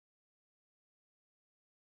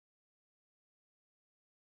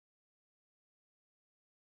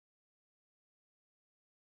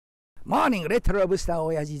Morning, Retro Booster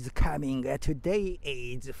Voyage is coming. Today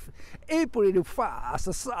is April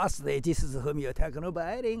 1st, Thursday. This is Fumio Takano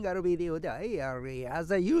bilingual video diary. As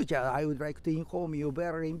usual, I would like to inform you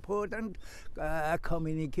very important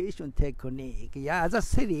communication technique. Yeah, as a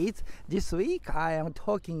series, this week I am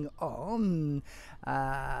talking on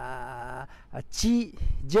Chi,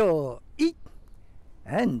 Jo, I,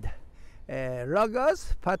 and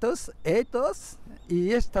logos, pathos, ethos.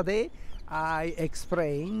 Yesterday, I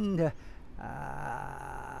explained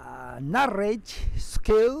knowledge,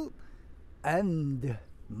 skill, and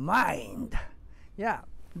mind. Yeah,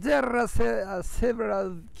 there are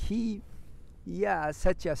several key,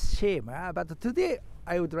 such as schema, but today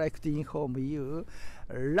I would like to inform you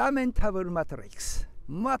lamentable matrix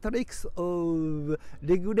of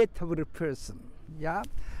regrettable person. Yeah.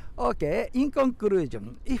 Okay, in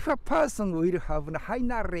conclusion, if a person will have a high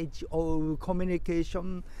knowledge of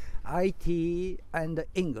communication, IT, and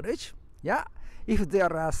English, if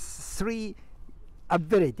there are three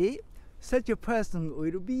ability, such a person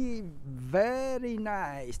will be very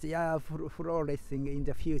nice, flourishing in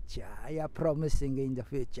the future, promising in the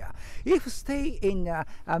future. If stay in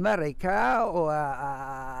America or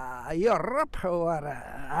Europe or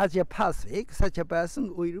Asia Pacific, such a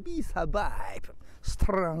person will be survive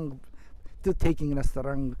strong to taking a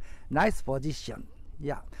strong, nice position.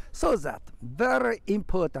 So that very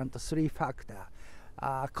important three factor: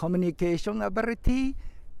 communication ability,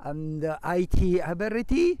 and IT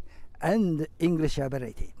ability, and English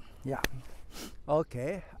ability.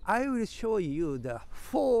 Okay, I will show you the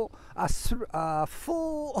four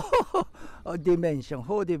dimension.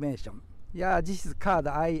 This is card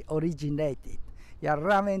I originated.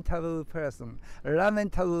 Lamentable person,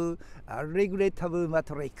 lamentable, regrettable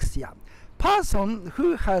matrix. Person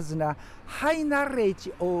who has a high knowledge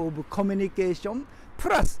of communication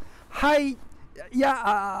plus high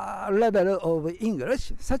level of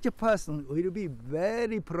English, such a person will be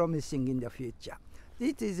very promising in the future.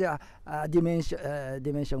 This is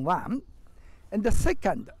dimension one. And the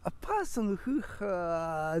second, a person who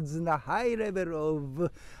has a high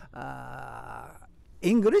level of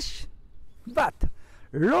English but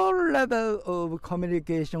low level of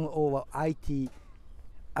communication or IT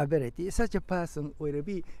ability, such a person will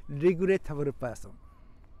be regrettable person.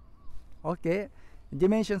 Okay,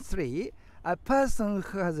 dimension three, a person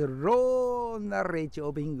who has a low knowledge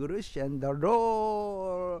of English and a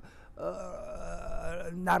low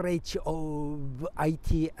knowledge of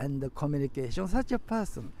IT and communication, such a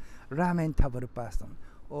person, lamentable person,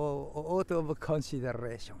 or out of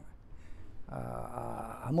consideration,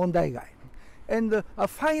 問題外. And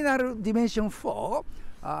final dimension 4,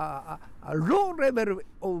 a low level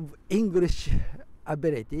of English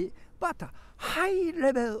ability, but a high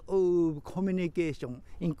level of communication,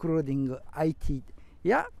 including IT,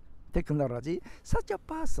 technology. Such a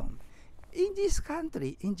person in this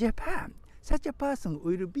country, in Japan, such a person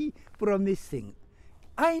will be promising.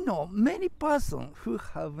 I know many persons who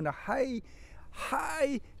have a high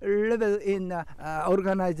level in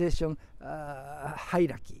organization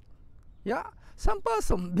hierarchy. Some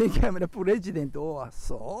person became the president or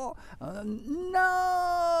so.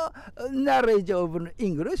 No knowledge of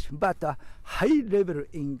English, but a high level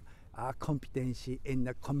in competency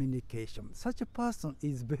in communication. Such a person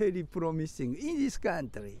is very promising in this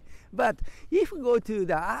country. But if you go to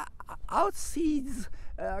the outside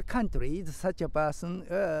countries, such a person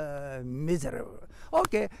miserable.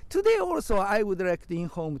 Okay, today also I would like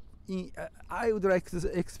to I would like to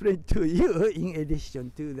explain to you in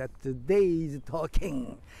addition to that today's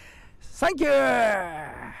talking. Thank you.